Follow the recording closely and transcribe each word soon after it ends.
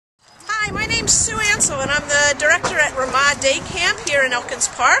Hi, my name's Sue Ansel, and I'm the director at Ramah Day Camp here in Elkins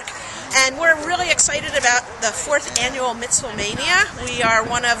Park. And we're really excited about the 4th annual Mitzvah Mania. We are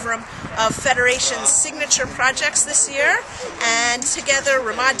one of Federation's signature projects this year. And together,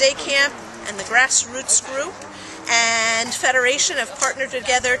 Ramah Day Camp and the Grassroots Group and Federation have partnered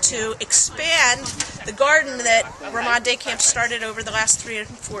together to expand the garden that Ramah Day Camp started over the last 3 or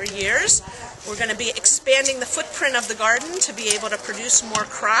 4 years. We're going to be expanding the footprint of the garden to be able to produce more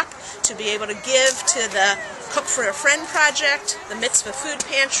crop, to be able to give to the Cook for a Friend project, the Mitzvah food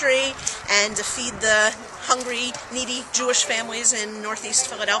pantry, and to feed the hungry, needy Jewish families in Northeast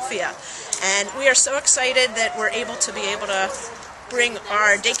Philadelphia. And we are so excited that we're able to bring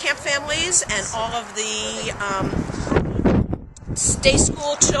our day camp families and all of the day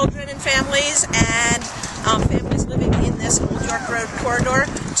school children and families and families living in this Old York Road corridor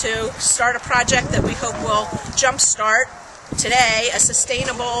to start a project that we hope will jumpstart today, a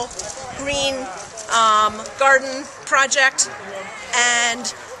sustainable green garden project.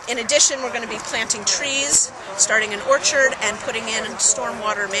 And in addition, we're going to be planting trees, starting an orchard, and putting in a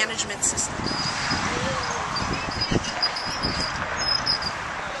stormwater management system.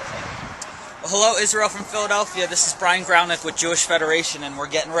 Hello, Israel from Philadelphia. This is Brian Grownick with Jewish Federation, and we're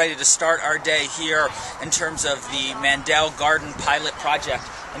getting ready to start our day here in terms of the Mandell Garden Pilot Project,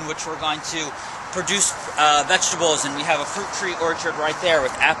 in which we're going to produce vegetables, and we have a fruit tree orchard right there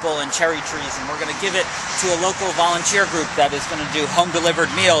with apple and cherry trees, and we're going to give it to a local volunteer group that is going to do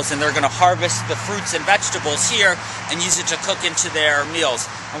home-delivered meals, and they're going to harvest the fruits and vegetables here and use it to cook into their meals.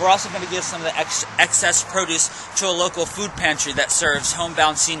 And we're also going to give some of the excess produce to a local food pantry that serves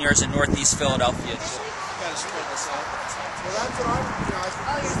homebound seniors in Northeast Philadelphia. Gotta spread this out. Well, that's what I'm,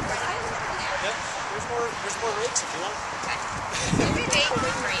 there's more rakes if you want.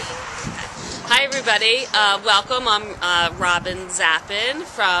 Hi everybody, welcome. I'm Robin Zappin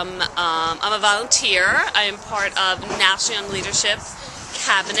I'm a volunteer. I am part of National Young Leadership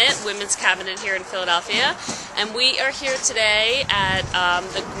Cabinet, Women's Cabinet here in Philadelphia, and we are here today at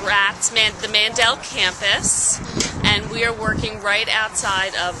the Mandell campus, and we are working right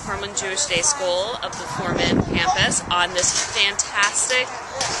outside of Harlem Jewish Day School of the Foreman campus on this fantastic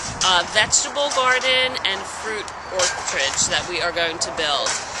vegetable garden and fruit orchard that we are going to build.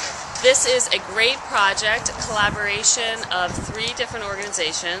 This is a great project, a collaboration of 3 different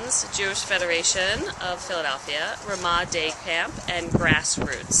organizations: Jewish Federation of Philadelphia, Ramah Day Camp, and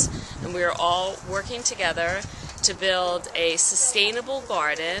Grassroots. And we are all working together to build a sustainable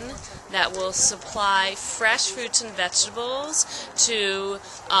garden that will supply fresh fruits and vegetables to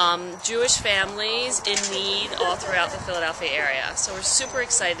Jewish families in need all throughout the Philadelphia area. So we're super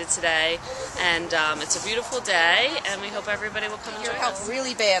excited today, and it's a beautiful day, and we hope everybody will come and join us.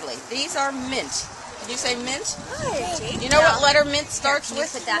 Really badly. These are mint. Can you say mint? Hi. You know what letter mint starts Can you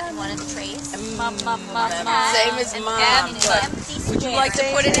with? put that in one of the trays? Same as mom. Would you like to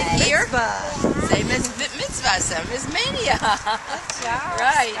put it in here? Same as mitzvah, same as mania.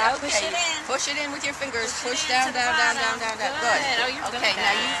 Right, okay. Push it in. Push it in with your fingers. Push down, down, down, down, down, down. Good. Okay,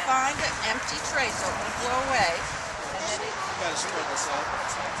 now you find an empty tray so it won't blow away. Gotta spread this out.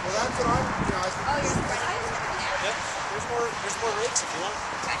 Well, that's what I'm, You're spreading it? Yep. There's more rakes if you want.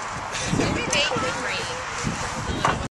 Okay. Maybe bake with green.